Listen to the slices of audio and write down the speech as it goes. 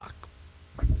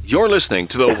You're listening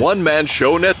to the One Man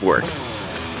Show Network.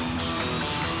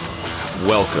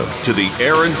 Welcome to the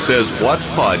Aaron Says What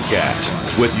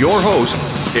podcast with your host,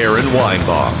 Aaron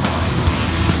Weinbaum.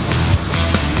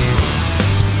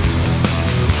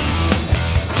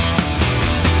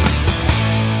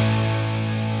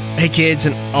 Hey kids,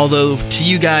 and although to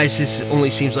you guys this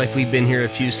only seems like we've been here a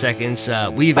few seconds,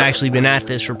 we've actually been at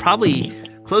this for probably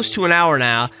close to an hour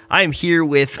now. I am here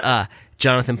with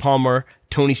Jonathan Palmer,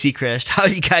 Tony Seacrest. How are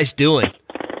you guys doing?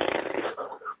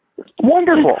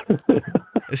 Wonderful.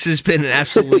 This has been an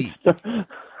absolutely...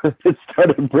 It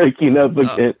started breaking up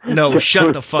again. No,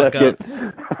 shut the fuck up.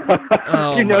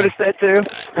 Did you notice that too?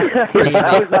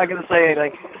 I was not going to say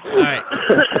anything. All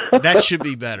right. That should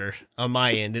be better on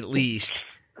my end, at least.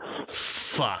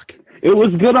 Fuck. It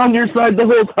was good on your side the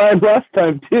whole time last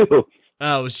time too.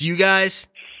 Oh, it was you guys?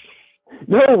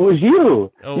 No, it was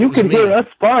you. Oh, you can hear us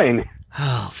fine.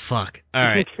 Oh, fuck. All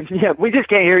right. Yeah, we just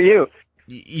can't hear you.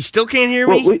 You still can't hear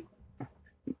me?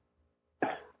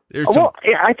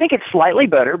 I think it's slightly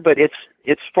better, but it's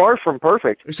far from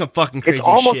perfect. There's some fucking crazy shit. It's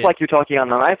almost like you're talking on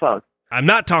an iPhone. I'm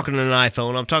not talking on an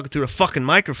iPhone. I'm talking through a fucking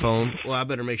microphone. Well, I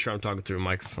better make sure I'm talking through a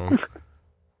microphone.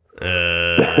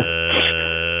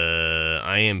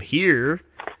 I am here.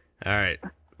 All right.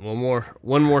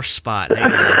 One more spot.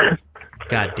 Hang on.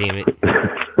 God damn it.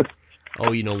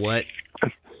 Oh, you know what?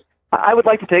 I would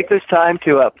like to take this time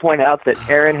to point out that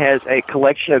Aaron has a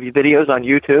collection of videos on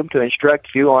YouTube to instruct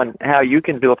you on how you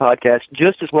can do a podcast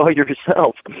just as well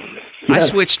yourself. I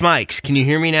switched mics. Can you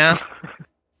hear me now?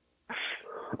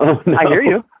 Oh, no. I hear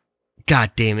you.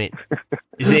 God damn it.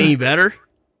 Is it any better?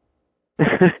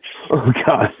 Oh,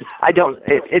 God. I don't...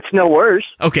 It's no worse.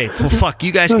 Okay, well, fuck.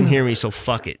 You guys can hear me, so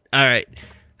fuck it. All right.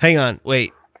 Hang on.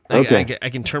 Wait. Okay. I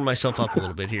can turn myself up a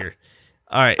little bit here.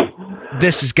 All right.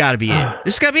 This has got to be it.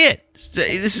 This has got to be it.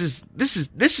 This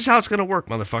is how it's going to work,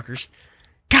 motherfuckers.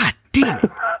 God damn it.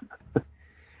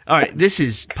 All right. This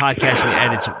is podcasting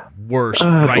at its worst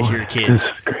right here,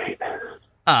 kids. Great.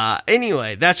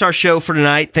 Anyway, that's our show for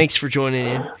tonight. Thanks for joining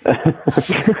in.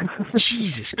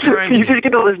 Jesus Christ. You just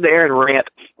get to listen to Aaron rant.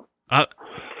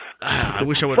 I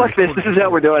wish I would have Fuck this. This is how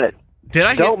we're doing it.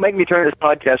 Don't make me turn this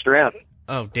podcast around.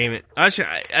 Oh, damn it.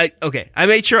 Okay. I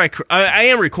made sure I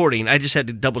am recording. I just had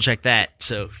to double check that.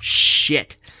 So,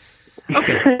 shit.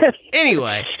 Okay.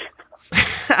 Anyway.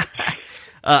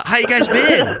 How you guys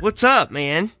been? What's up,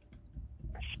 man?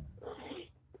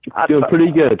 Doing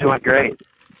pretty good. Doing great.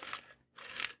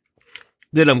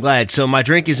 Good, I'm glad. So my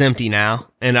drink is empty now,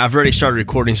 and I've already started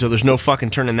recording, so there's no fucking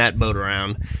turning that boat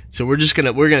around. So we're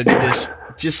gonna do this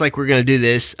just like we're gonna do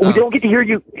this. We don't get to hear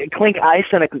you clink ice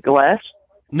in a glass?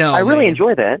 No, I really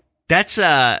enjoy that. That's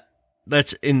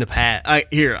in the past.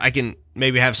 I can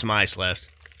maybe have some ice left.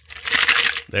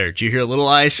 There, did you hear a little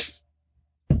ice?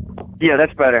 Yeah,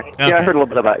 that's better. Okay. Yeah, I heard a little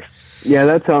bit of ice. Yeah,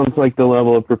 that sounds like the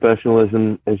level of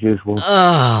professionalism as usual.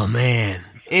 Oh man.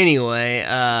 Anyway,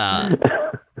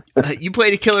 you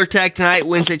played a killer tag tonight,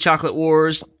 Wednesday Chocolate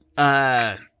Wars,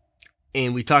 and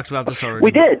we talked about this already.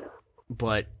 We did,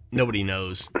 but nobody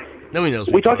knows. Nobody knows.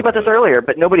 We talked about this earlier,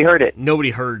 but nobody heard it. Nobody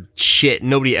heard shit.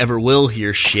 Nobody ever will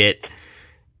hear shit.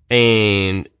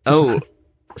 And,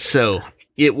 so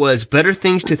it was better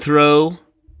things to throw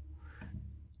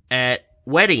at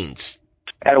weddings.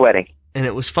 At a wedding. And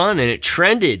it was fun, and it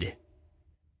trended.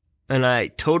 And I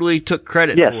totally took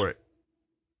credit for it.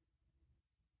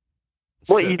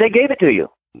 Well, they gave it to you.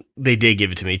 They did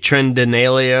give it to me.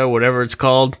 Trendinalia, whatever it's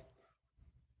called.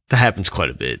 That happens quite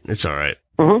a bit. It's all right.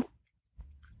 Mm-hmm.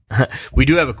 We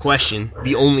do have a question.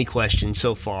 The only question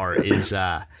so far is...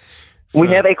 we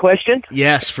have a question?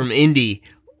 Yes, from Indy.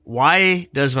 Why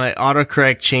does my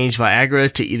autocorrect change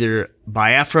Viagra to either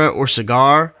Biafra or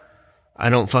cigar? I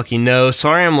don't fucking know.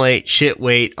 Sorry I'm late. Shit,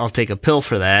 wait. I'll take a pill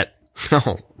for that.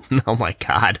 Oh my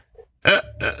God.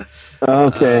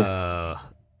 Okay.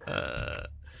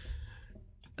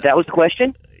 That was the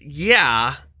question?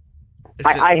 Yeah.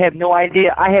 I have no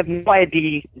idea. I have no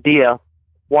idea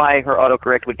why her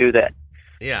autocorrect would do that.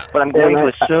 Yeah. But I'm going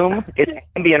to assume it's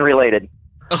Ambien related.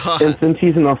 And since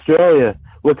he's in Australia,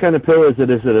 what kind of pill is it?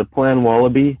 Is it a Plan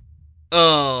Wallaby?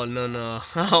 Oh, no.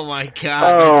 Oh, my God.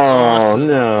 That's awesome. Oh,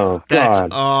 no. That's God.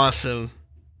 awesome.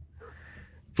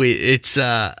 Wait, it's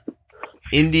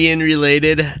Indian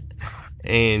related,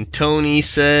 and Tony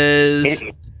says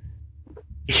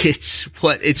it's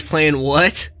what? It's playing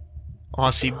what?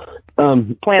 Aussie.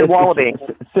 Plan Wallaby.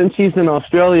 Since she's in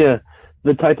Australia,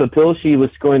 the type of pill she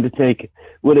was going to take,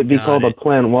 would it be called a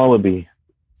Plan Wallaby?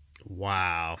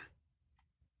 Wow.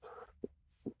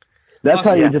 That's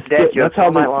Awesome. how you just skip.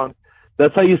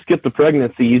 That's how you skip the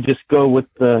pregnancy. You just go with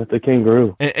the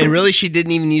kangaroo. And really, she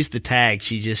didn't even use the tag.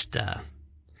 She just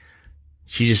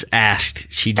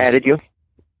asked. She just Added you?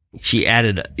 She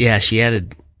added. Yeah, she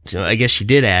added. So I guess she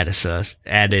did add us.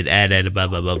 Added, blah,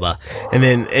 blah, blah, blah. And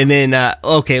then,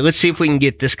 okay, let's see if we can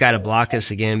get this guy to block us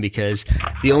again, because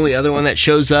the only other one that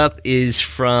shows up is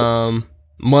from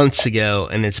months ago,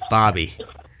 and it's Bobby.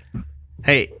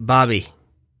 Hey, Bobby.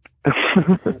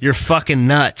 You're fucking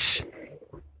nuts.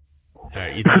 All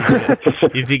right,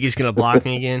 you think he's gonna block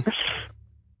me again?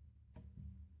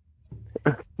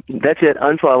 That's it.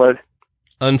 Unfollowed.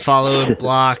 Unfollowed,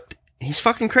 blocked. He's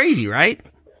fucking crazy, right?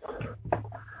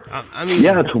 I mean,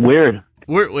 yeah, it's weird.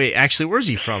 Wait, actually, where's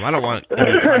he from? I don't want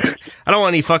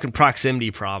any fucking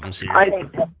proximity problems here.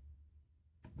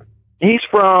 He's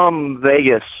from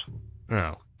Vegas.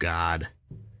 Oh God,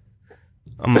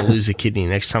 I'm gonna lose a kidney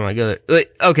next time I go there.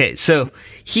 Wait, okay, so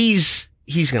he's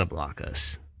gonna block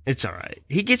us. It's all right.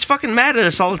 He gets fucking mad at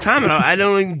us all the time, and I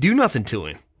don't even do nothing to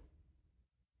him.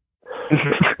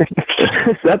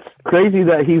 That's crazy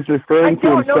that he's referring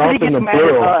to himself in the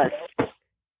plural.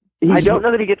 I don't know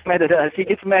that he gets mad at us. He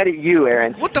gets mad at you,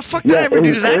 Aaron. What the fuck did I ever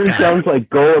do to that Aaron guy? Sounds like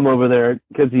Golem over there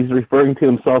because he's referring to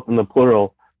himself in the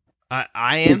plural. I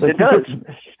am. It does.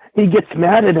 He gets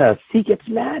mad at us. He gets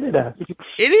mad at us.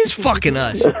 It is fucking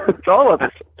us. It's all of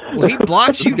us. Well, he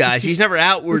blocks you guys. He's never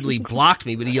outwardly blocked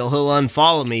me, but he'll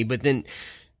unfollow me. But then,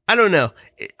 I don't know.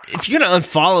 If you're going to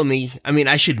unfollow me, I mean,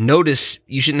 I should notice.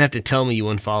 You shouldn't have to tell me you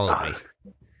unfollowed me.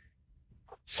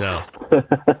 So,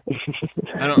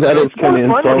 I don't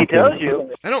He tells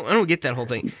you. I don't get that whole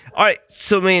thing. All right,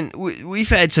 so man, we've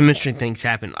had some interesting things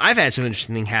happen. I've had some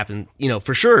interesting things happen,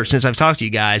 for sure, since I've talked to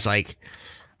you guys. Like,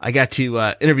 I got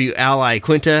to interview Al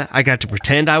Iaquinta. I got to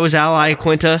pretend I was Al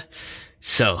Iaquinta.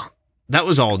 So that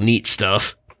was all neat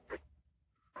stuff.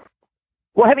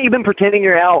 Well, haven't you been pretending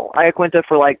you're Al Iaquinta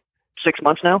for like 6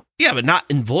 months now? Yeah, but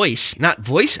not voice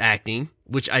acting,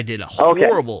 which I did a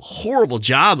horrible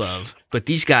job of. But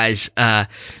these guys,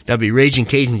 that'd be Raging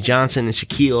Cajun Johnson and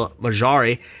Shaquille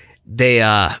Majari, they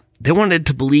wanted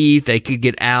to believe they could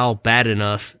get Al bad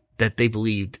enough that they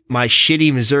believed my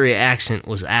shitty Missouri accent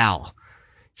was Al.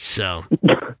 So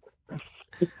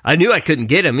I knew I couldn't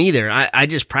get him either. I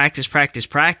just practiced,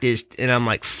 and I'm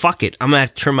like, fuck it. I'm going to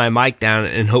have to turn my mic down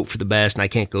and hope for the best, and I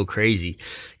can't go crazy.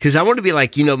 Because I want to be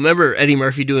like, remember Eddie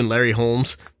Murphy doing Larry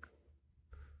Holmes?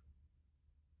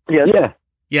 Yeah.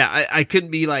 Yeah, I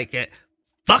couldn't be like,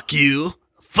 fuck you,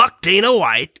 fuck Dana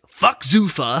White, fuck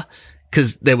Zuffa,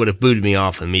 because they would have booted me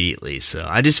off immediately. So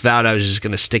I just vowed I was just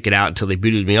going to stick it out until they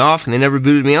booted me off, and they never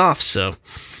booted me off. So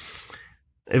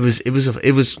it was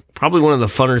probably one of the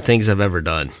funner things I've ever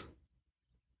done.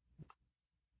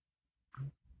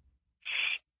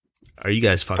 Are you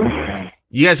guys fucking?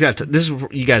 You guys got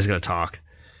you guys got to talk.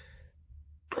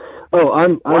 Oh,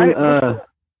 I'm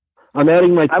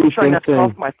adding my 2 cents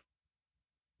in.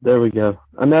 There we go.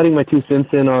 I'm adding my 2 cents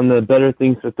in on the better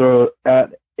things to throw at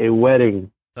a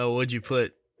wedding. Oh, what'd you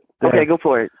put? Okay, go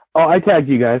for it. Oh, I tagged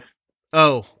you guys.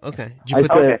 Oh, okay.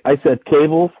 I said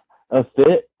cables, a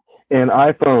fit, and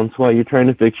iPhones while you're trying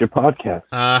to fix your podcast.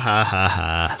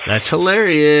 That's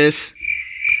hilarious.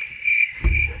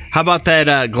 How about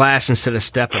that glass instead of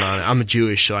stepping on it? I'm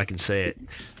Jewish, so I can say it.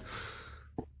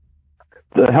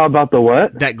 How about the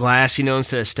what? That glass,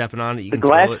 instead of stepping on it, you can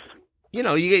glass? throw it.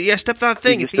 You stepped on a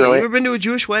thing. You ever been to a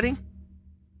Jewish wedding?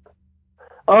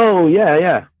 Oh,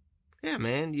 yeah. Yeah,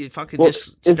 man. You fucking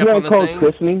just step on the thing. Isn't that called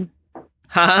christening?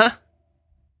 Huh?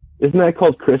 Isn't that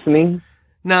called christening?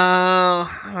 No.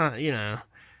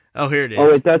 Oh, here it is. Oh,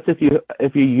 wait, that's if you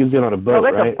use it on a boat,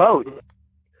 that's right? A boat.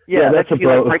 Yeah, that's if a you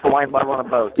boat. break a wine bottle on a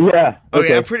boat. Yeah.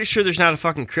 Okay, I'm pretty sure there's not a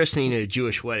fucking christening in a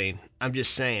Jewish wedding. I'm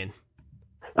just saying.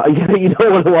 You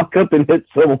don't want to walk up and hit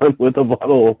someone with a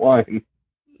bottle of wine.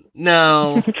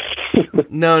 No.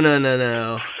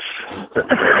 No.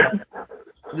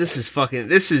 This is probably...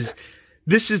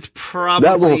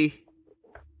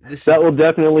 That will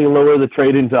definitely lower the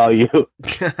trading value.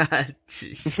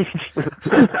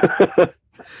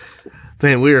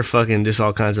 Man, we are fucking just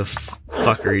all kinds of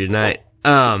fuckery tonight.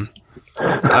 All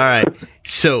right.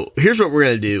 So here's what we're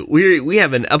gonna do. We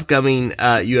have an upcoming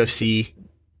UFC,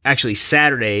 actually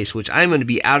Saturdays, which I'm going to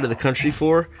be out of the country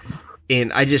for,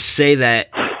 and I just say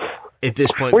that at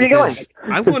this point. Where are you going?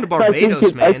 I'm going to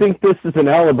Barbados, man. I think this is an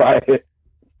alibi.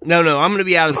 No, I'm going to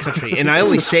be out of the country. And I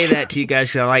only say that to you guys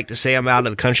because I like to say I'm out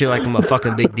of the country like I'm a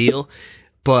fucking big deal.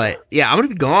 But, yeah, I'm going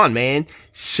to be gone, man.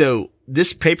 So,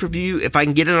 this pay-per-view, if I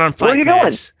can get it on Fight Where are you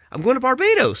Pass, I'm going to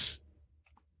Barbados.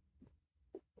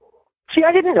 See,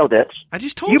 I didn't know this. I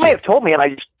just told you. You may have told me and I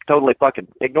just totally fucking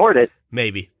ignored it.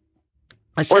 Maybe.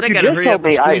 I said I got to hurry up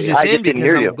and squeeze this in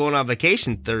because I'm going on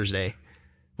vacation Thursday,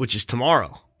 which is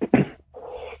tomorrow.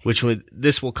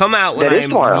 This will come out when I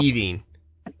am leaving.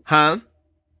 Huh?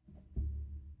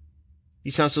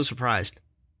 You sound so surprised.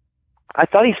 I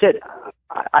thought he said.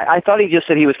 I thought he just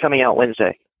said he was coming out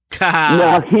Wednesday.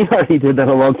 No, he already did that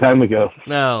a long time ago.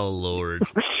 Oh Lord,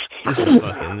 this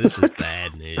is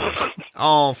bad news.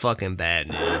 All fucking bad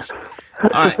news.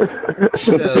 All right,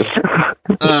 so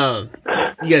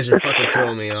you guys are fucking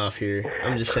throwing me off here.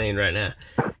 I'm just saying right now.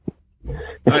 All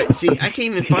right, see, I can't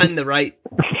even find the right.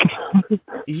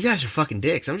 You guys are fucking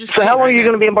dicks. I'm just. So how long are you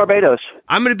going to be in Barbados?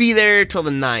 I'm going to be there till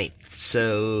the 9th.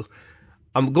 So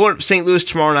I'm going up to St. Louis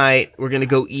tomorrow night. We're going to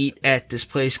go eat at this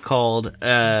place called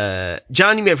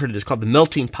John. You may have heard of this, called the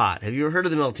Melting Pot. Have you ever heard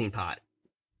of the Melting Pot?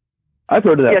 I've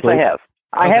heard of that. Yes, place. I have.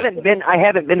 Okay. I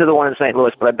haven't been to the one in St.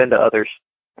 Louis, but I've been to others.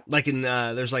 Like in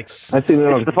there's like. I've seen it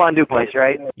on. It's the fondue place,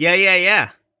 right? Yeah.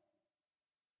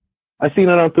 I've seen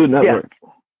it on Food Network. Yeah.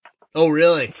 Oh,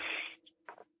 really?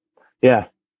 Yeah.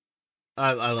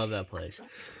 I love that place.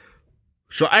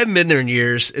 So I haven't been there in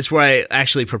years. It's where I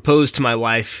actually proposed to my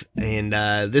wife, and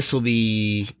this will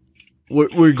be.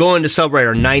 We're going to celebrate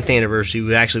our 9th anniversary.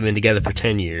 We've actually been together for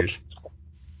 10 years,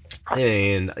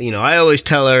 and I always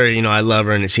tell her, I love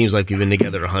her, and it seems like we've been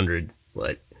together 100.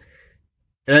 But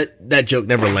that joke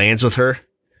never lands with her.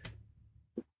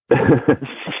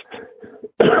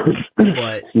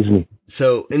 But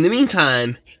so in the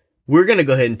meantime, we're gonna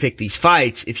go ahead and pick these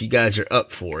fights if you guys are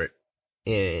up for it.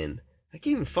 And I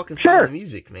can't even fucking find the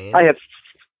music, man. I have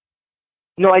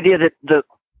no idea that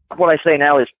what I say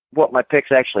now is what my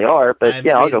picks actually are, but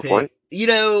yeah, I'll go for it.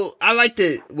 I like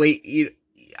to wait.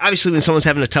 Obviously, when someone's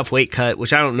having a tough weight cut,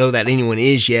 which I don't know that anyone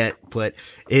is yet, but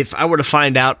if I were to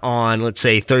find out on, let's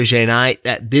say, Thursday night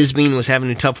that Bisping was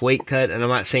having a tough weight cut, and I'm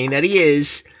not saying that he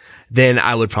is, then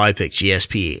I would probably pick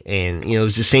GSP. And, it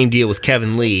was the same deal with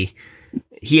Kevin Lee.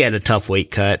 He had a tough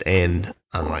weight cut, and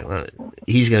I'm like, well,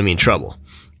 he's going to be in trouble.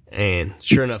 And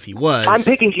sure enough, he was. I'm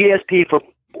picking GSP for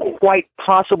quite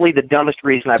possibly the dumbest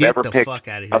reason I've ever picked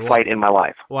a fight in my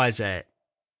life. Why is that?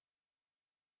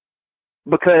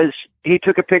 Because he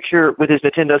took a picture with his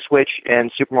Nintendo Switch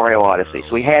and Super Mario Odyssey,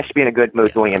 so he has to be in a good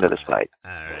mood going into this fight.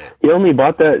 All right. He only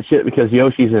bought that shit because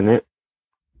Yoshi's in it.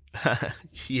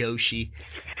 Yoshi.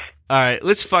 All right,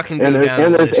 let's fucking go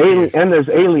down the list. And there's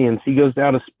aliens. He goes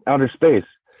down to outer space.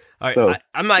 All right, so,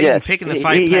 I'm not even picking the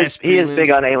fight past He is big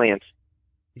on aliens.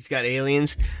 He's got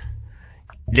aliens.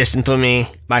 Listen to me,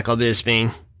 Michael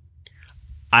Bisping.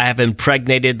 I have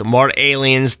impregnated more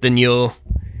aliens than you. All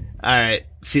right.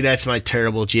 See, that's my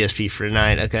terrible GSP for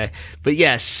tonight. Okay. But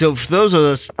yes, so for those of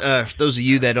us, those of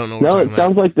you that don't know what we're talking about. No, it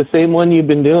sounds like the same one you've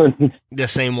been doing. The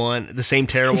same one. The same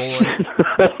terrible one.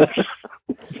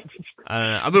 I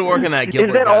don't know. I've been working that Gilbert.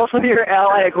 Is that also your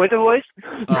Ally Quinta voice?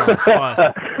 Oh, fuck.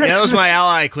 Yeah, that was my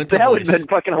Ally Quinta voice. That would have been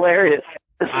fucking hilarious.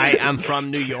 I'm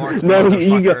from New York. No,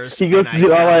 he goes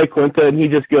to Ally Quinta and he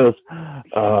just goes,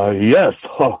 yes,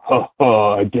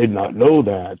 I did not know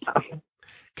that.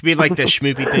 Could be like the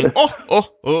schmoopy thing.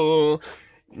 Oh.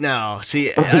 No,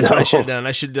 see, that's what I should have done.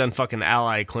 I should have done fucking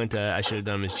Ally Quinta. I should have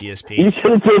done his GSP. You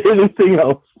should have done anything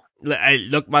else.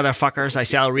 Look, motherfuckers, I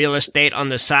sell real estate on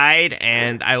the side,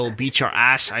 and I will beat your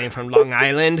ass. I am from Long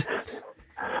Island.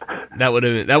 That would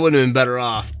have been better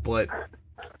off, but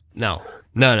no.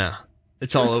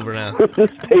 It's all over now. This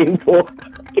is painful.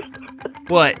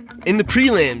 But in the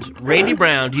prelims, Randy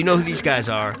Brown, do you know who these guys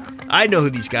are? I know who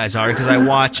these guys are because I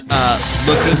watch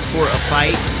Looking for a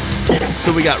Fight.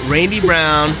 So we got Randy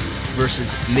Brown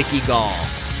versus Mickey Gall.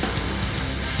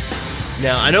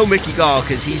 Now, I know Mickey Gall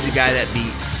because he's the guy that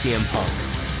beat CM Punk.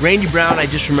 Randy Brown, I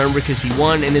just remember because he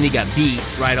won and then he got beat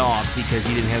right off because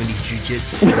he didn't have any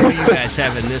jiu-jitsu. Who do you guys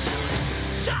have in this one?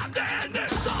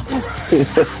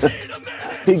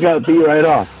 He got beat right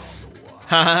off.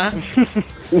 Huh?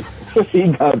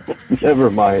 He got... Never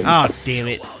mind. Oh, damn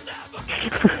it.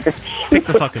 Pick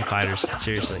the fucking fighters,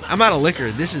 seriously. I'm out of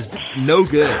liquor. This is no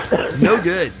good. No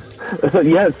good.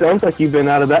 Yeah, it sounds like you've been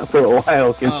out of that for a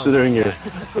while, considering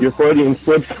your Freudian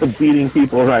slips of beating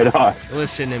people right off.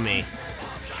 Listen to me.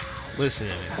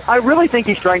 I really think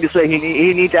he's trying to say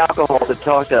he needs alcohol to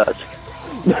talk to us.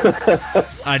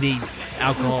 I need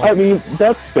alcohol. I mean,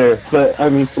 that's fair, but I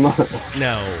mean, come on.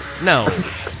 No.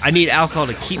 I need alcohol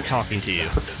to keep talking to you.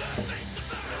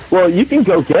 Well, you can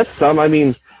go get some. I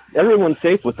mean, everyone's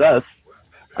safe with us.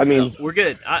 I mean... No, we're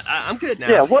good. I'm good now.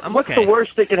 Yeah, what's okay. the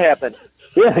worst that could happen?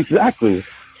 Yeah, exactly.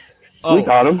 We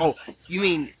got him. Oh, you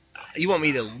mean you want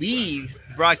me to leave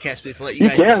the broadcast booth and let you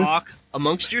guys talk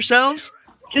amongst yourselves?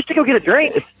 Just to go get a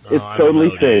drink. It's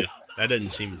totally safe. That didn't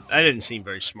seem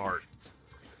very smart.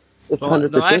 Well,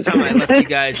 the last time I left you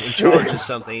guys in charge of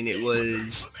something, it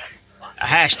was a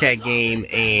hashtag game,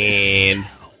 and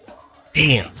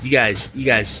damn, you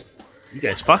guys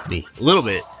fucked me a little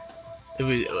bit.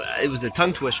 It was the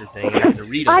tongue twister thing. I had to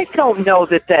read them. I don't know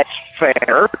that that's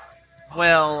fair.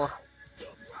 Well,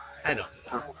 I don't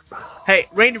know. Hey,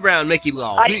 Randy Brown, Mickey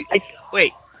Law.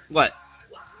 Wait, what?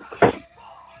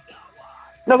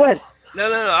 No, go ahead.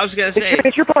 No. I was gonna say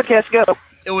it's your podcast. Go.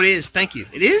 Oh, it is. Thank you.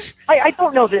 It is. I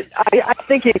don't know that. I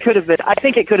think it could have been. I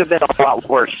think it could have been a lot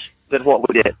worse than what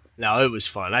we did. No, it was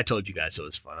fun. I told you guys it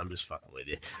was fun. I'm just fucking with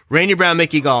you. Randy Brown,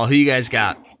 Mickey Gall. Who you guys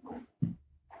got?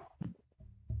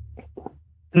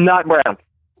 Not Brown.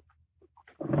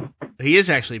 He is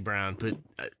actually Brown, but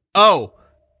oh,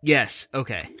 yes.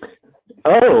 Okay.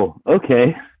 Oh,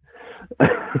 okay.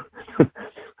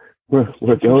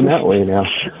 We're going that way now.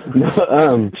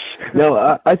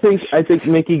 No, I think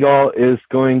Mickey Gall is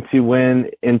going to win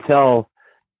until,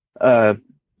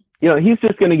 he's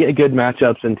just going to get good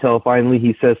matchups until finally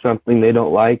he says something they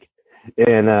don't like,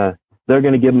 and they're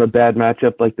going to give him a bad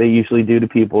matchup like they usually do to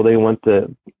people they want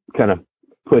to kind of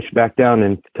push back down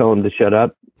and tell him to shut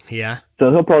up. Yeah.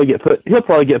 So he'll probably get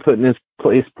put in his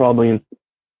place probably in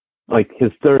like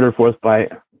his third or fourth fight.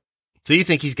 So you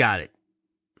think he's got it?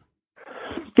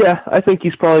 Yeah, I think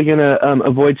he's probably gonna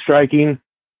avoid striking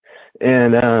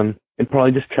and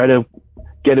probably just try to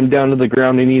get him down to the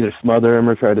ground and either smother him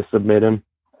or try to submit him.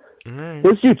 Right.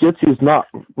 His jiu-jitsu is not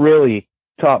really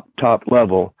top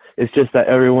level. It's just that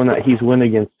everyone that he's win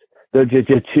against, their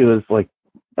jiu-jitsu is like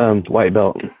white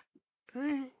belt.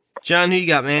 John, who you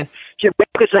got, man? Jim Wick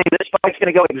is saying this fight's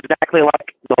going to go exactly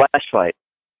like the last fight.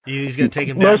 He's going to take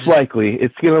him down. Most likely.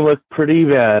 It's going to look pretty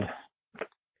bad.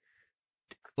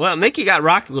 Well, Mickey got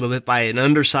rocked a little bit by an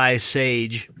undersized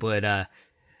Sage, but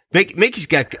Mickey's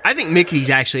got. I think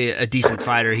Mickey's actually a decent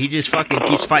fighter. He just fucking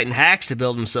keeps fighting hacks to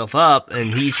build himself up,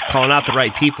 and he's calling out the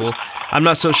right people. I'm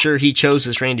not so sure he chose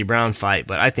this Randy Brown fight,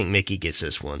 but I think Mickey gets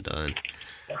this one done.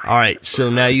 All right, so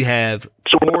now you have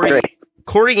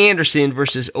Corey Anderson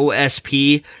versus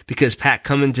OSP because Pat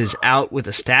Cummins is out with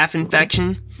a staph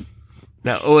infection.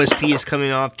 Now OSP is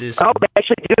coming off this. Oh, they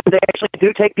actually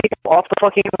do take people off the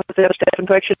fucking with the staph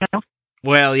infection now.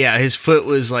 Well, yeah, his foot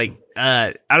was like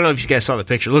I don't know if you guys saw the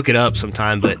picture. Look it up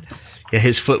sometime, but yeah,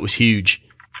 his foot was huge.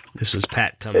 This was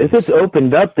Pat Cummins. If it's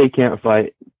opened up, they can't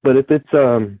fight. But if it's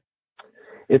under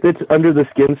the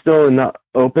skin still and not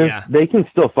open, they can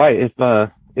still fight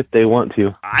if they want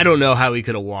to. I don't know how he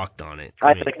could have walked on it.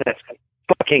 I think that's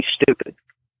fucking stupid.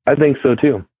 I think so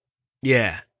too.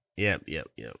 Yeah. Yep.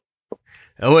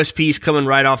 OSP's coming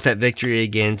right off that victory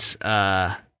against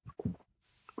oh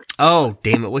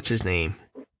damn it, what's his name?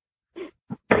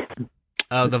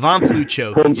 The Von Flue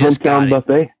choke. Hometown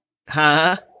Buffet.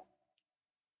 Huh?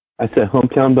 I said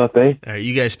Hometown Buffet. All right,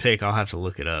 you guys pick. I'll have to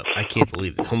look it up. I can't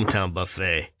believe it. Hometown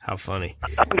Buffet. How funny.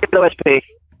 I'm getting OSP.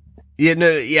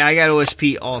 Yeah, I got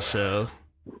OSP also.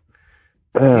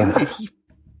 Who did he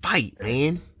fight,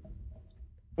 man?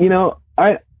 You know,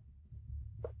 I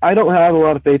don't have a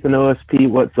lot of faith in OSP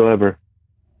whatsoever.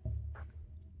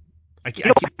 You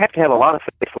don't have to have a lot of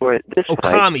faith for it. This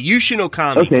Okami, Yushin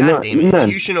Okami. Okay, God damn it.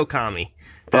 It's Yushin Okami.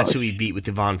 That's who he beat with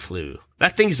the Von Flue.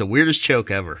 That thing's the weirdest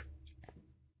choke ever.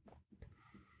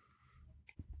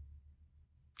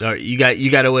 All right, you got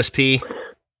OSP?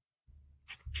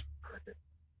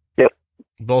 Yep.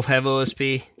 Both have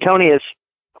OSP? Tony is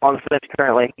on the fence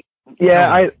currently.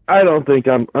 Yeah, I don't think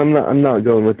I'm not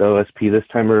going with OSP this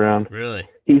time around. Really?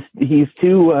 He's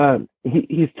too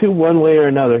one way or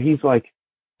another. He's like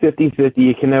 50-50.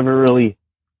 You can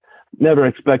never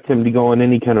expect him to go on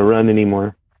any kind of run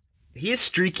anymore. He is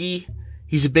streaky.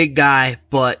 He's a big guy,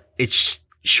 but it's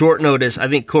short notice. I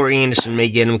think Corey Anderson may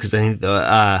get him because I think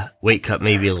the weight cut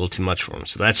may be a little too much for him.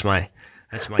 So that's my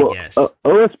guess.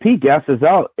 OSP gasses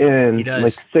out in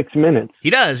like 6 minutes.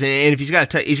 He does, and if he's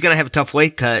got he's going to have a tough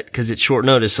weight cut because it's short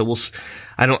notice. So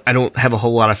I don't have a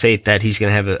whole lot of faith that he's going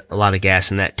to have a lot of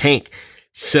gas in that tank.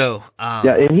 So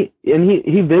yeah, and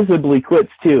he visibly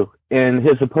quits too, and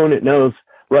his opponent knows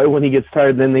right when he gets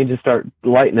tired. Then they just start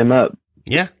lighting him up.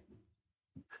 Yeah.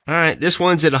 All right, this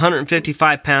one's at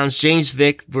 155 pounds. James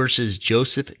Vick versus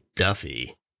Joseph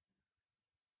Duffy.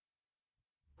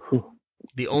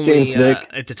 The only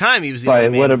at the time he was the only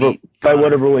man by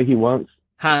whatever way he wants.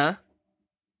 Huh?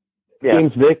 Yeah.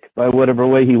 James Vick by whatever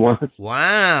way he wants.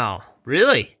 Wow,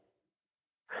 really?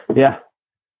 Yeah.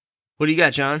 What do you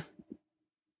got, John?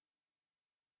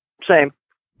 Same.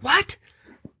 What?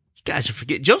 You guys are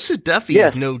forgetting. Joseph Duffy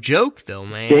is no joke, though,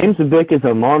 man. James Vick is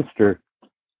a monster.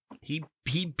 He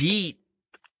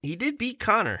did beat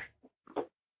Connor.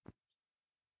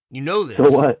 You know this.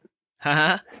 So what?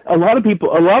 Huh? A lot of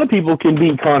people can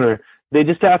beat Conor. They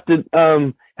just have to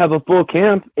have a full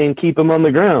camp and keep him on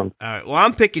the ground. All right. Well,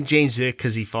 I'm picking James Vick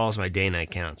because he follows my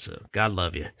day-night count. So God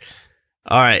love you.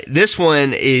 All right. This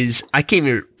one is, I can't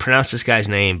even pronounce this guy's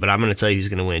name, but I'm going to tell you who's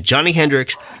going to win. Johnny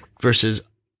Hendricks versus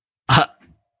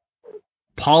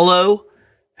Paulo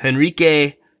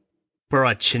Henrique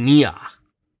Barachania.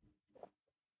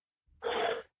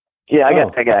 Yeah, I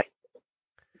got that guy.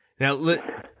 Now,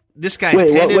 this guy's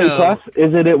 10-0. Wait, class?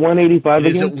 Is it at 185 again?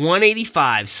 It is at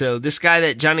 185. So this guy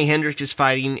that Johnny Hendricks is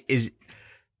fighting is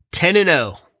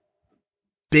 10-0.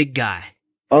 Big guy.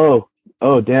 Oh,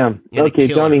 damn. Okay,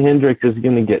 Johnny Hendricks is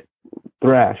going to get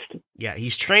thrashed. Yeah,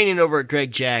 he's training over at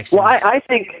Greg Jackson's. Well, I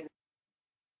think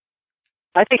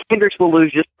Hendricks will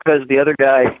lose just because the other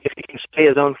guy, if he can say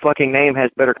his own fucking name, has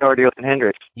better cardio than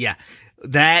Hendricks. Yeah,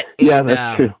 that's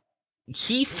true.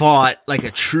 He fought like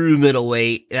a true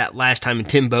middleweight that last time in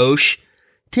Tim Bosch.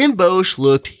 Tim Bosch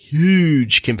looked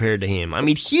huge compared to him. I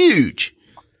mean, huge.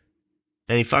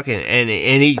 And he fucking and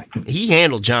he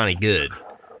handled Johnny good.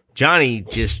 Johnny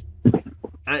just,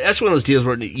 that's one of those deals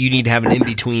where you need to have an in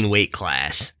between weight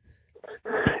class.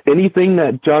 Anything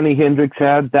that Johnny Hendricks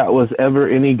had that was ever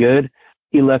any good,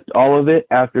 he left all of it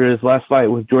after his last fight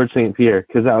with George St. Pierre,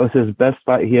 because that was his best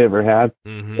fight he ever had.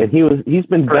 Mm-hmm. And he's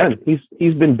been done.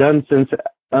 He's been done since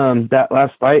that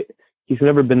last fight. He's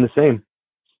never been the same.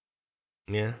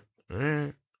 Yeah.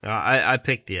 I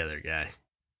picked the other guy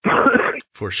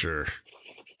for sure.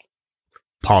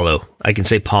 Paulo. I can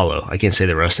say Paulo. I can't say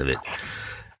the rest of it.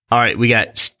 All right, we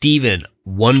got Steven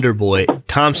Wonderboy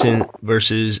Thompson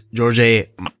versus Jorge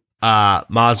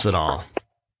Masvidal.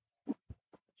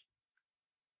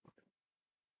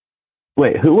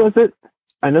 Wait, who was it?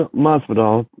 I know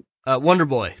Masvidal.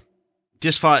 Wonderboy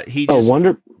just fought. He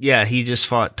just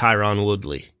fought Tyron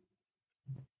Woodley.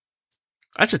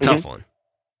 That's a tough one.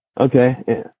 Okay.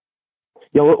 Yeah.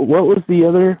 What was the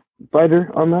other fighter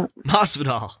on that?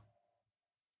 Masvidal.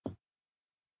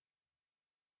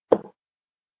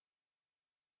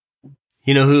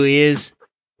 You know who he is?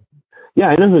 Yeah,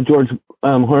 I know who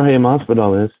Jorge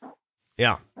Masvidal is.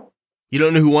 Yeah. You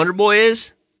don't know who Wonderboy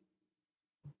is?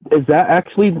 Is that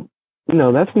actually...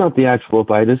 No, that's not the actual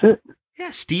fight, is it? Yeah,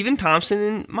 Stephen Thompson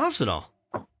and Masvidal.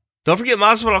 Don't forget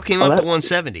Masvidal came up to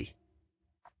 170.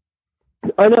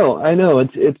 I know.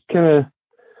 It's kind of...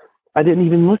 I didn't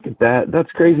even look at that.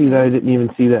 That's crazy that I didn't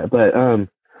even see that. But,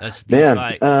 that's the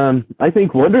fight. I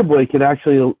think Wonderboy could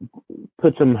actually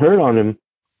put some hurt on him.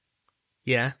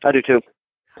 Yeah. I do too.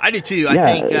 I think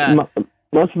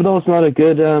Masvidal is not a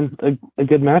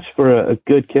good match for a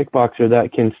good kickboxer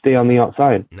that can stay on the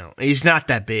outside. No, he's not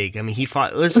that big. I mean, he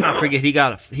fought. Let's not forget he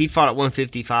fought at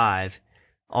 155.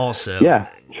 Also, yeah,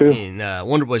 true. And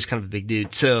Wonderboy's kind of a big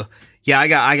dude. So yeah, I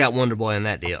got Wonderboy on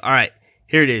that deal. All right,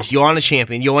 here it is. Joanna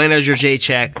champion Joanna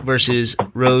Jędrzejczyk versus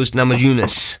Rose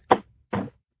Namajunas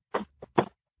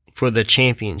for the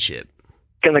championship.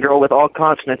 And the girl with all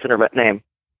consonants in her name.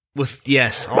 With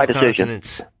all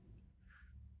consonants.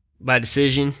 By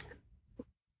decision?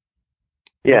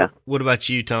 Yeah. What about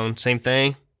you, Tone? Same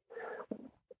thing?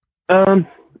 I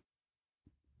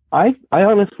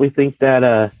honestly think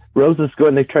that Rose is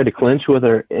going to try to clinch with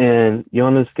her, and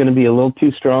Joanna's going to be a little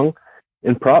too strong.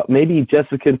 And maybe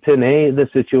Jessica Penne, the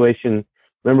situation.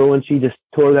 Remember when she just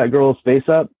tore that girl's face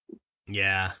up?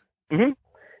 Yeah.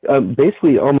 Mm-hmm.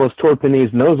 Basically almost tore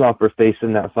Penne's nose off her face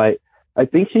in that fight. I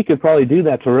think she could probably do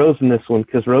that to Rose in this one,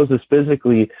 because Rose is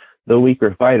physically the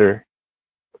weaker fighter.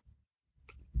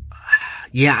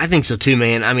 Yeah, I think so too,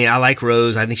 man. I mean, I like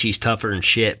Rose. I think she's tougher than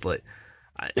shit, but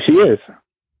she is.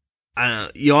 I don't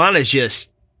know. Joanna's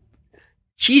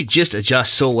she just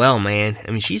adjusts so well, man.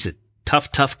 I mean, she's a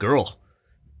tough girl.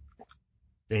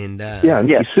 And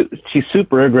she's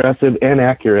super aggressive and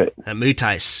accurate. That Muay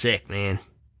Thai's sick, man.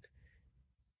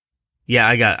 Yeah,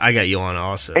 I got Joanna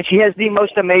also. And she has the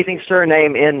most amazing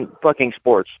surname in fucking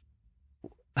sports.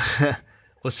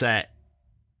 What's that?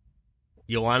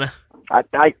 Joanna? I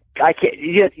can't.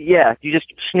 Yeah, you just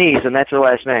sneeze and that's her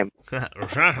last name.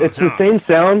 It's the same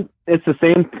sound. It's the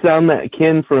same sound that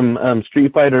Ken from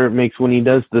Street Fighter makes when he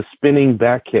does the spinning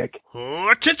back kick.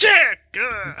 I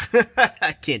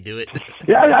can't do it.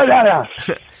 Yeah.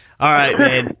 All right,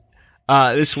 man.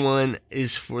 This one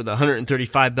is for the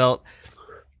 135 belt.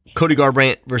 Cody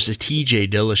Garbrandt versus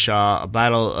TJ Dillashaw, a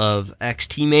battle of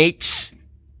ex-teammates.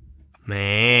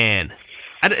 Man,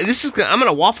 I'm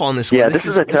gonna waffle on this one. Yeah, this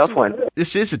is a tough one.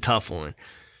 This is a tough one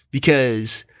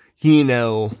because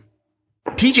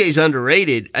TJ's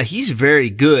underrated. He's very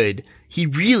good. He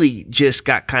really just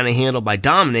got kind of handled by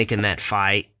Dominic in that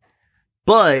fight,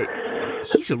 but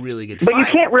he's a really good fighter. But you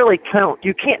can't really count.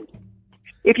 You can't.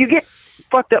 if you get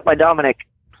fucked up by Dominic,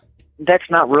 that's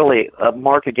not really a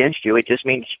mark against you. It just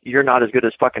means you're not as good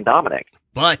as fucking Dominic.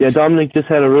 But yeah, Dominic just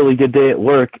had a really good day at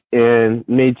work and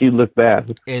made you look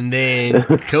bad. And then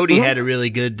Cody had a really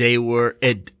good day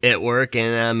at work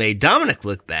and made Dominic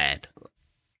look bad.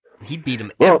 He beat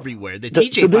him everywhere. The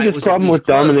TJ the fight biggest was problem with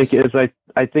Dominic is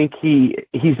I think he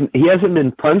hasn't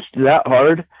been punched that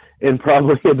hard in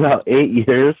probably about 8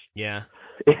 years. Yeah.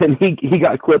 And he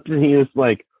got clipped and he was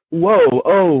like, whoa,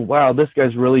 oh, wow, this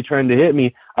guy's really trying to hit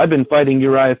me. I've been fighting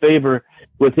Uriah Faber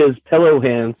with his pillow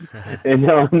hands, and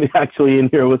now I'm actually in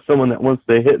here with someone that wants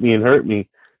to hit me and hurt me.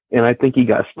 And I think he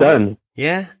got stunned.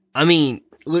 Yeah. I mean,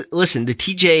 listen, the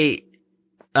TJ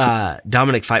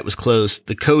Dominic fight was close.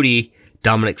 The Cody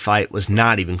Dominic fight was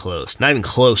not even close. Not even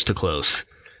close to close.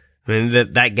 I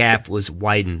mean, that gap was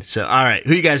widened. So, all right,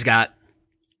 who you guys got?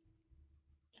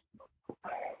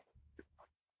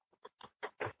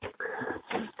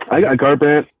 I got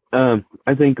Garbrandt.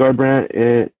 I think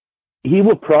Garbrandt, he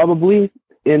will probably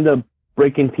end up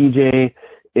breaking TJ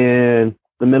in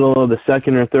the middle of the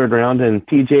second or third round, and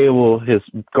TJ his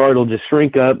guard will just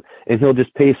shrink up, and he'll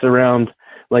just pace around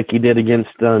like he did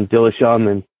against Dillashaw, and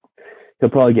then he'll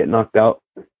probably get knocked out.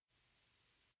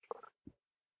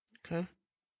 Okay.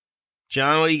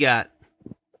 John, what do you got?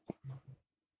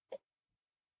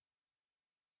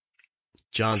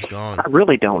 John's gone. I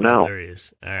really don't know. Oh, there he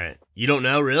is. All right. You don't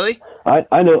know, really?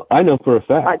 I know for a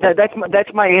fact.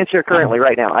 That's my answer currently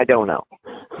right now. I don't know.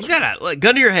 You gotta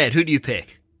gun to your head. Who do you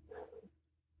pick?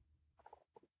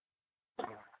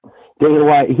 Dana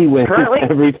White, he wins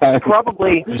every time.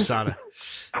 Probably USADA.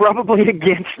 Probably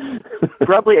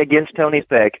against Tony's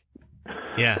pick.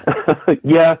 Yeah.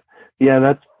 yeah.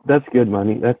 That's good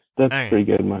money. That's right. Pretty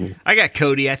good money. I got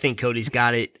Cody. I think Cody's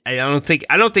got it. I don't think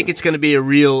it's going to be a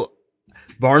real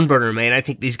barn burner, man. I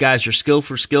think these guys are skill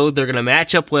for skill. They're going to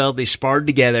match up well. They sparred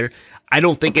together. I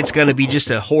don't think it's going to be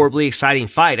just a horribly exciting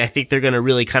fight. I think they're going to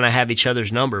really kind of have each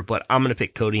other's number, but I'm going to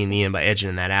pick Cody in the end by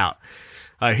edging that out.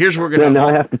 All right, here's where we're going to... Now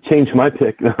I have to change my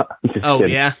pick. No, oh,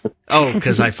 kidding. Yeah? Oh,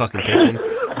 because I fucking picked him.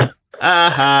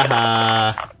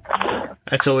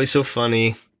 That's always so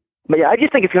funny. But yeah, I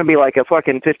just think it's going to be like a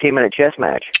fucking 15-minute chess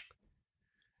match.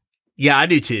 Yeah, I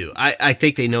do too. I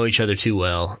think they know each other too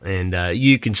well. And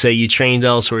you can say you trained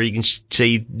elsewhere. You can say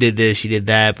you did this, you did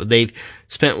that. But they've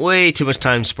spent way too much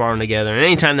time sparring together. And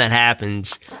anytime that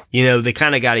happens, they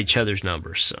kind of got each other's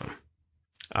numbers. So,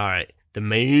 all right. The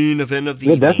main event of the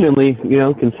evening. Definitely,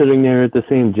 considering they're at the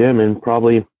same gym and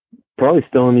probably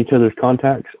still in each other's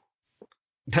contacts.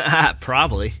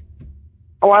 Probably.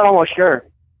 Oh, I'm almost sure.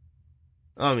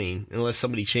 I mean, unless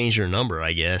somebody changed their number,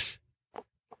 I guess.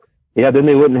 Yeah, then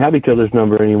they wouldn't have each other's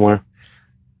number anymore.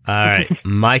 All right.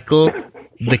 Michael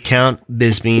the Count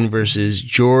Bisping versus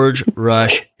George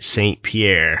Rush St.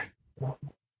 Pierre. Who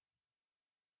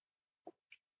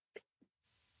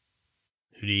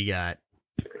do you got?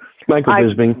 Michael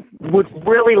Bisping. Would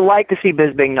really like to see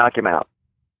Bisping knock him out,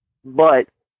 but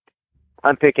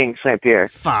I'm picking St. Pierre.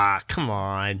 Fuck, come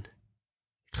on.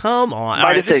 All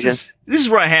right, this is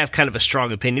where I have kind of a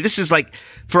strong opinion. This is like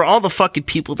for all the fucking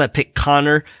people that pick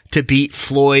Conor to beat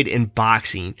Floyd in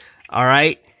boxing. All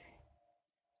right,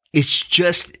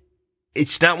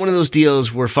 it's not one of those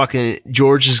deals where fucking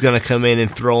George is gonna come in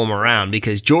and throw him around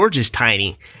because George is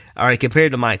tiny. All right,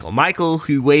 compared to Michael. Michael,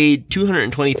 who weighed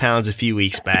 220 pounds a few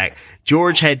weeks back,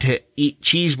 George had to eat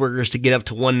cheeseburgers to get up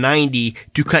to 190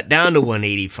 to cut down to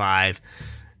 185.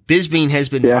 Bisping has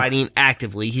been fighting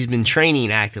actively. He's been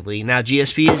training actively. Now,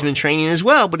 GSP has been training as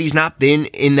well, but he's not been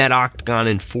in that octagon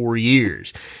in 4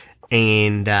 years.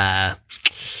 And, I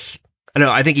don't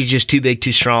know. I think he's just too big,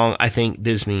 too strong. I think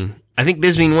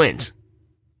Bisping wins.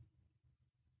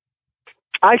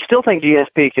 I still think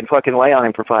GSP can fucking lay on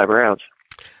him for 5 rounds.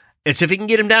 It's if he can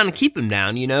get him down and keep him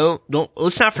down,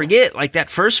 let's not forget, like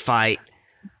that first fight,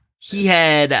 he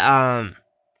had,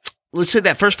 let's say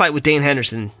that first fight with Dan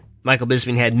Henderson, Michael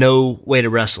Bisping had no way to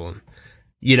wrestle him.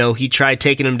 He tried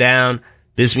taking him down.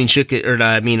 Henderson shook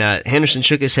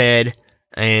his head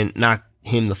and knocked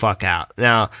him the fuck out.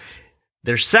 Now,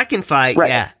 their second fight,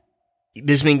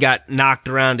 Bisping got knocked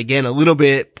around again a little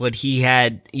bit, but he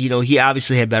had, he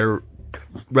obviously had better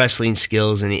wrestling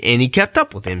skills and he kept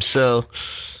up with him. So,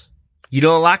 a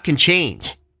lot can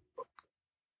change.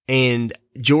 And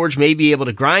George may be able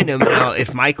to grind him. Now,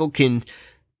 if Michael can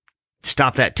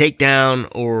stop that takedown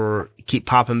or keep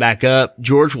popping back up,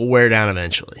 George will wear down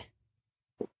eventually.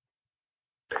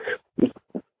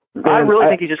 I really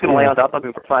think he's just going to lay on top of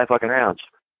him for 5 fucking rounds.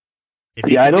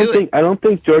 I don't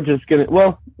think George is going to.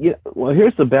 Well,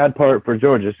 here's the bad part for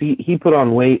George is he put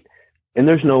on weight, and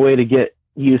there's no way to get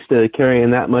used to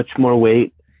carrying that much more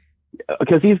weight.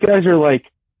 because these guys are like,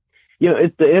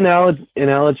 it's the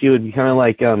analogy would be kind of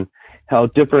like how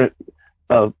different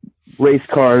race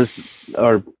cars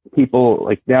or people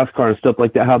like NASCAR and stuff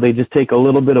like that, how they just take a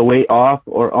little bit of weight off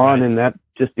or on, and that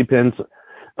just depends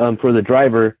for the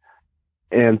driver.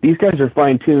 And these guys are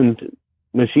fine-tuned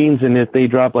machines, and if they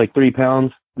drop like 3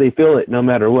 pounds, they feel it no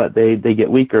matter what. They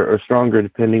get weaker or stronger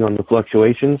depending on the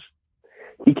fluctuations.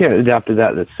 He can't adapt to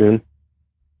that soon.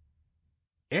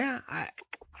 Yeah, I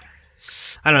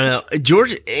don't know.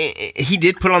 George, he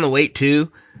did put on the weight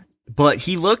too, but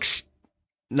he looks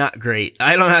not great.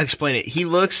 I don't know how to explain it. He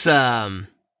looks like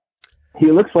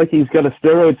he's got a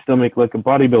steroid stomach, like a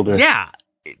bodybuilder. Yeah,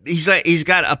 he's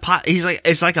got a pot.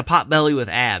 It's like a pot belly with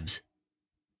abs.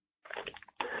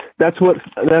 That's what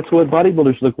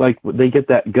bodybuilders look like. They get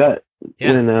that gut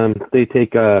when they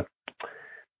take I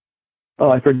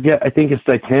forget. I think it's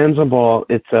like Tanzabol.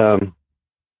 It's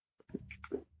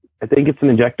I think it's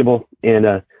an injectable, and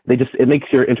it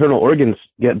makes your internal organs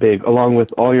get big along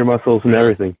with all your muscles and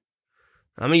everything.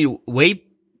 I mean,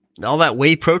 all that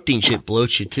whey protein shit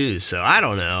bloats you too. So I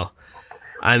don't know.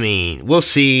 I mean, we'll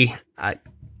see. I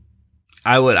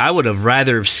would have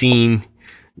rather have seen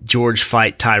George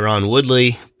fight Tyron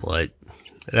Woodley, but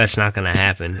that's not going to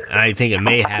happen. I think it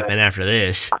may happen after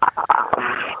this,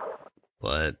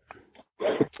 but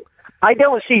I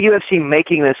don't see UFC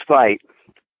making this fight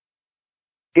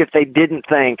if they didn't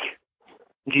think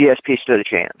GSP stood a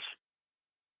chance.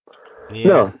 Yeah.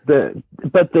 No,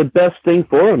 but the best thing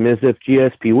for him is if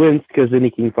GSP wins, because then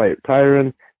he can fight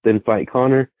Tyron, then fight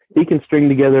Conor. He can string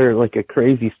together like a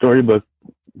crazy storybook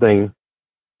thing.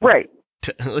 Right.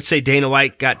 Let's say Dana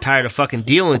White got tired of fucking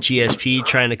dealing with GSP,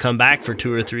 trying to come back for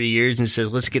 2 or 3 years, and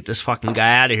says, let's get this fucking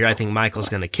guy out of here. I think Michael's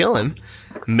going to kill him.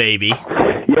 Maybe.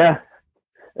 Yeah.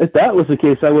 If that was the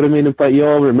case, I would have made him fight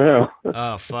Yoel Romero.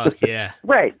 Oh, fuck, yeah.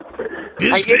 Right.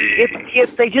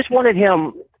 If they just wanted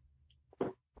him,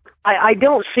 I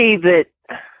don't see that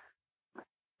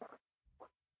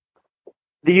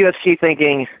the UFC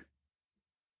thinking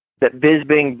that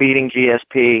Bisping beating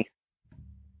GSP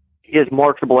is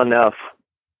marketable enough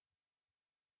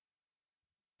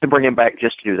to bring him back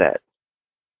just to do that.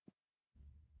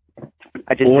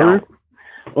 I just don't.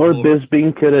 Or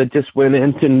Bisping could have just went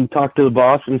in and talked to the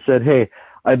boss and said, hey,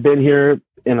 I've been here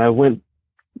and I went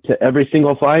to every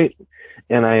single fight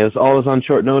and I was always on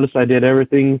short notice. I did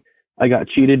everything. I got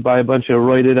cheated by a bunch of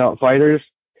roided out fighters.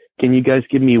 Can you guys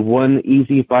give me one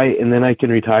easy fight and then I can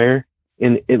retire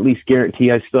and at least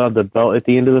guarantee I still have the belt at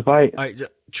the end of the fight? All right,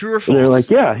 true or false? And they're like,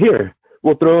 yeah, here,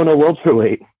 we'll throw in a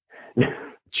welterweight.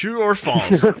 True or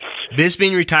false?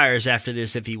 Bisping retires after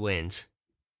this if he wins.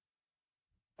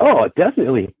 Oh,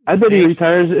 definitely. I bet he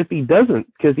retires if he doesn't,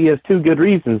 because he has 2 good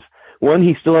reasons. One,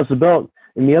 he still has the belt,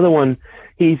 and the other one,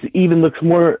 he even looks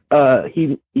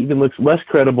less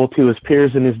credible to his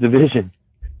peers in his division.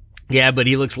 Yeah, but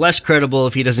he looks less credible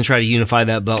if he doesn't try to unify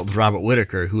that belt with Robert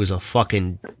Whittaker, who is a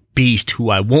fucking beast who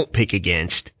I won't pick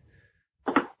against.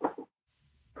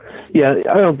 Yeah,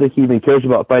 I don't think he even cares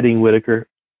about fighting Whittaker.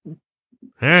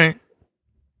 All right.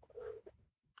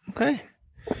 Okay.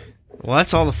 Well,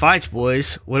 that's all the fights,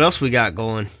 boys. What else we got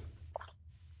going?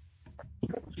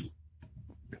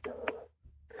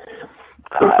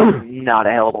 Not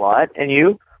a hell of a lot. And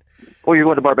you? Or you're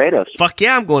going to Barbados? Fuck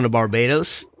yeah, I'm going to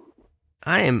Barbados.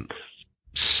 I am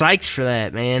psyched for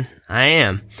that, man. I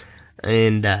am.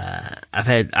 And I've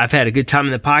had a good time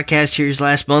in the podcast here this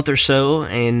last month or so,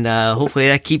 and hopefully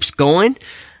that keeps going.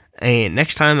 And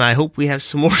next time, I hope we have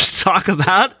some more to talk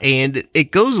about, and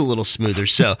it goes a little smoother.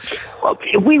 So, well,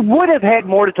 we would have had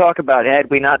more to talk about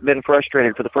had we not been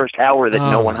frustrated for the first hour that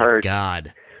no one heard.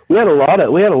 God, we had a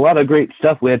lot of great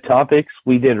stuff. We had topics,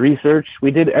 we did research, we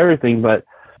did everything, but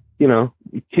you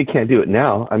can't do it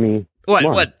now. I mean,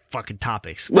 what fucking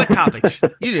topics? What topics?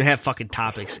 You didn't have fucking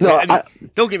topics. No, I mean,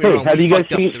 don't get me wrong. Have you guys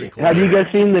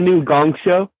seen the new Gong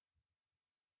Show?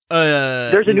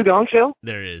 There's a new Gong Show?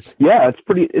 There is. Yeah,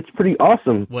 it's pretty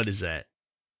awesome. What is that?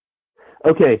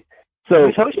 Okay, so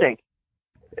who's hosting?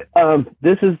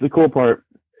 This is the cool part.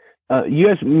 You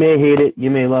guys may hate it,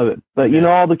 you may love it, but you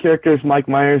know all the characters Mike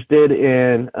Myers did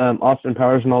in Austin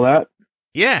Powers and all that?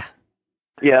 Yeah.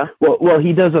 Yeah. Well,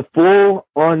 he does a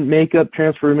full-on makeup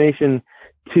transformation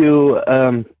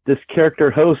to this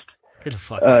character host,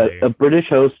 a British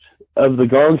host of the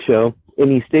Gong Show,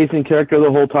 and he stays in character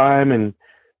the whole time, and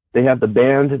they have the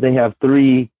band. They have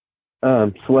 3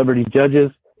 celebrity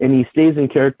judges, and he stays in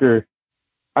character.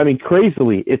 I mean,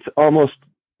 crazily. It's almost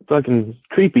fucking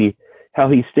creepy how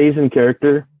he stays in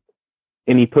character,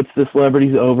 and he puts the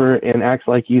celebrities over and acts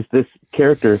like he's this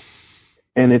character,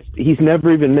 and he's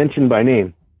never even mentioned by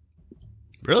name.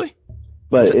 Really?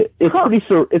 But it's pretty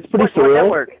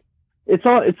surreal. It's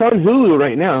on Hulu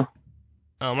right now.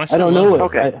 Oh, my son loves it.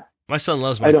 Okay. My son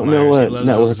loves Mike Myers. He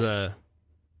loves those,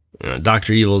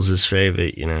 Dr. Evil's his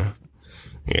favorite,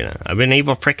 I've been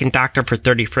evil freaking doctor for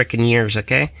 30 freaking years,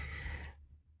 okay?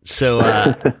 So,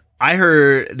 I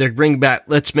heard they're bringing back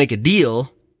Let's Make a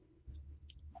Deal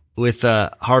with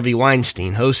Harvey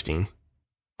Weinstein hosting.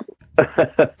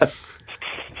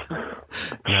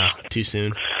 No, too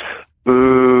soon.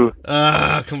 Boo.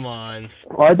 Come on.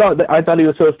 Well, I thought he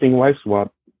was hosting Wife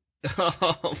Swap.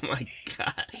 Oh, my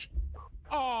gosh.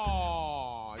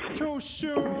 Oh, too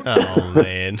soon. Oh,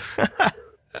 man.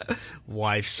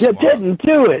 Wife Swap. You didn't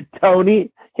do it,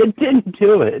 Tony. You didn't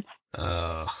do it.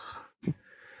 All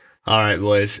right,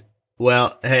 boys.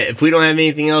 Well, hey, if we don't have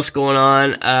anything else going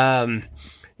on,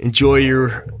 enjoy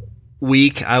your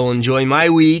week. I will enjoy my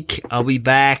week. I'll be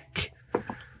back.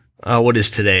 What is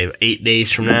today? 8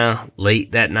 days from now,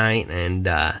 late that night, and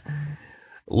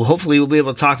hopefully we'll be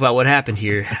able to talk about what happened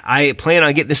here. I plan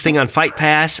on getting this thing on Fight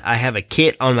Pass. I have a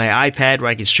kit on my iPad where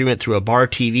I can stream it through a bar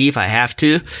TV if I have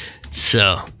to.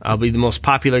 So I'll be the most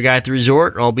popular guy at the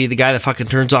resort, or I'll be the guy that fucking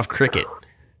turns off cricket.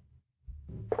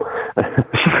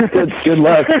 Good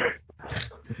luck.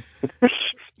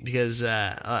 Because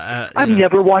I've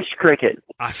never watched cricket.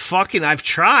 I've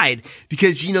tried,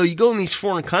 because you go in these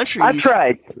foreign countries. I've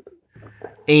tried,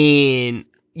 and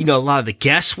a lot of the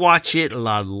guests watch it, a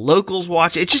lot of the locals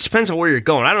watch it. It just depends on where you're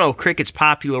going. I don't know if cricket's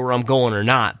popular where I'm going or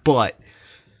not, but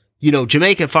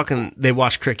Jamaica they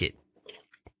watch cricket.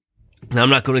 Now I'm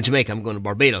not going to Jamaica. I'm going to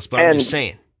Barbados, but I'm just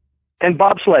saying. And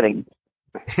bobsledding.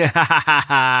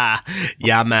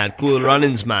 Yeah, man, cool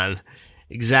runnings, man.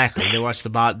 Exactly. They watch the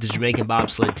Jamaican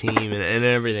bobsled team and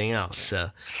everything else.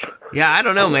 So, yeah, I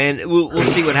don't know, man. We'll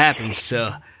see what happens.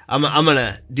 So, I'm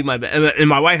gonna do my best. And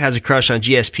my wife has a crush on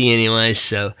GSP anyway,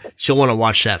 so she'll want to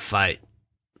watch that fight.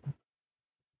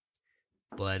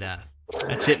 But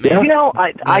that's it, man.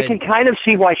 I can kind of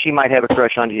see why she might have a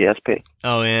crush on GSP.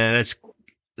 Oh yeah,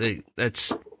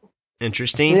 that's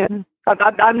interesting. Yeah.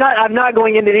 I'm not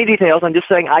going into any details. I'm just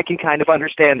saying I can kind of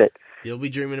understand it. You'll be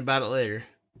dreaming about it later.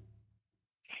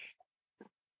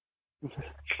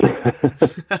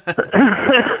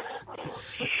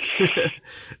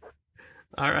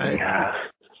 All right.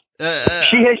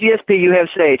 She has GSP. You have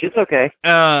Sage. It's okay.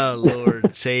 Oh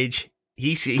Lord, Sage.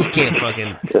 He can't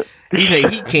fucking. He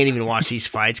can't even watch these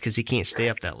fights because he can't stay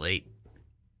up that late.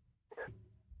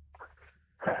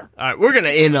 All right, we're gonna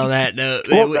end on that note.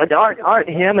 Well, aren't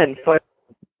him and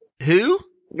who?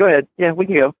 Go ahead. Yeah, we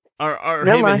can go. Are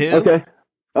him and who? Okay.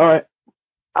 All right.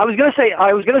 I was gonna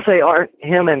say, aren't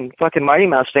him and fucking Mighty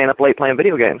Mouse staying up late playing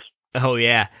video games? Oh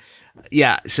yeah.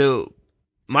 So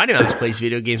Mighty Mouse plays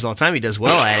video games all the time. He does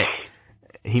well at it.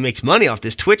 He makes money off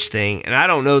this Twitch thing, and I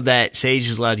don't know that Sage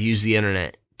is allowed to use the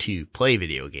internet to play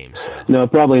video games. So. No,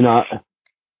 probably not.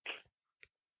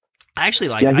 I actually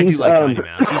I do like Mighty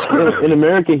Mouse. He's cool. In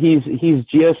America, he's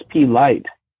GSP Lite.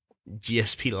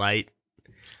 GSP Lite.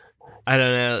 I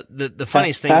don't know. The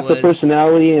funniest thing was half the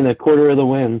personality and a quarter of the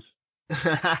wins.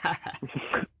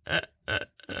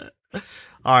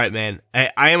 All right, man.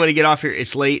 I am gonna get off here.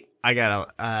 It's late.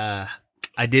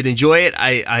 I did enjoy it.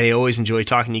 I always enjoy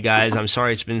talking to you guys. I'm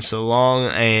sorry it's been so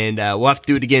long, and we'll have to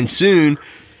do it again soon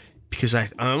because I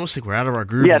almost think we're out of our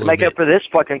groove. Yeah, to make up for this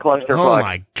fucking clusterfuck. Oh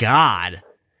my god.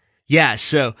 Yeah.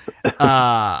 So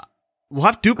we'll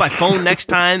have to do it by phone next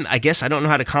time. I guess I don't know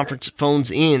how to conference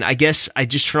phones in. I guess I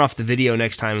just turn off the video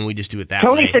next time and we just do it that way.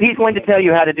 Tony said he's going to tell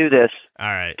you how to do this. All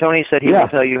right. Tony said he will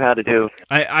tell you how to do.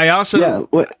 I also,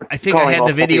 I think I had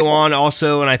the video on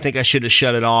also, and I think I should have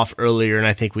shut it off earlier, and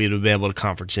I think we would have been able to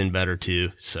conference in better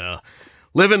too. So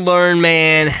live and learn,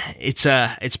 man. It's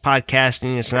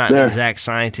podcasting. It's not an exact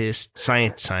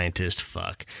scientist.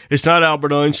 Fuck. It's not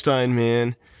Albert Einstein,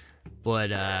 man.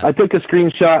 But I took a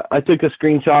screenshot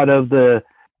of the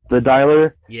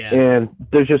dialer. Yeah. And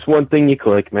there's just one thing you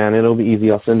click, man. It'll be easy.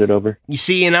 I'll send it over. You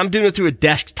see, and I'm doing it through a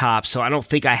desktop, so I don't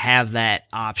think I have that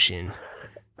option.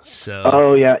 So.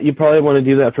 Oh yeah, you probably want to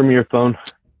do that from your phone.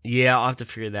 Yeah, I'll have to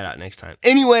figure that out next time.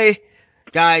 Anyway,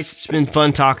 guys, it's been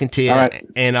fun talking to you, right.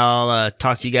 And I'll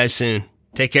talk to you guys soon.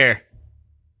 Take care.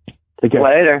 Take care.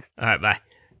 Later. All right, bye.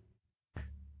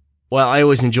 Well, I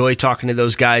always enjoy talking to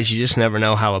those guys. You just never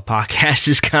know how a podcast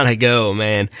is going to go,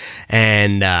 man.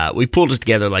 And we pulled it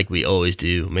together like we always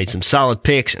do. Made some solid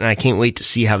picks, and I can't wait to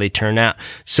see how they turn out.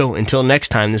 So until next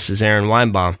time, this is Aaron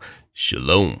Weinbaum.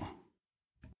 Shalom.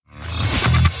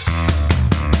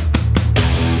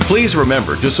 Please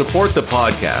remember to support the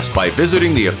podcast by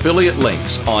visiting the affiliate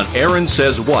links on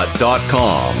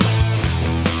AaronSaysWhat.com.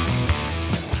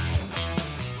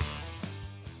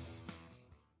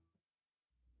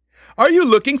 Are you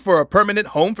looking for a permanent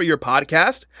home for your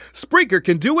podcast? Spreaker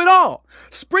can do it all.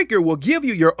 Spreaker will give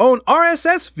you your own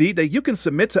RSS feed that you can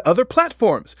submit to other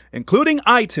platforms, including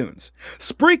iTunes.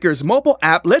 Spreaker's mobile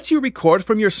app lets you record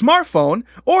from your smartphone,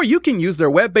 or you can use their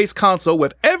web-based console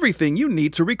with everything you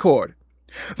need to record.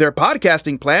 Their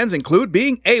podcasting plans include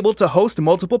being able to host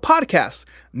multiple podcasts,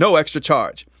 no extra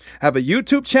charge. Have a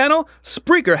YouTube channel?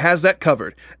 Spreaker has that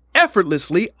covered.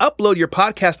 Effortlessly upload your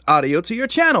podcast audio to your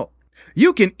channel.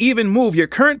 You can even move your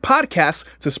current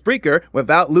podcasts to Spreaker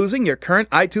without losing your current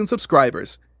iTunes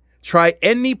subscribers. Try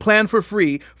any plan for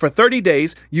free for 30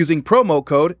 days using promo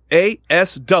code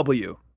ASW.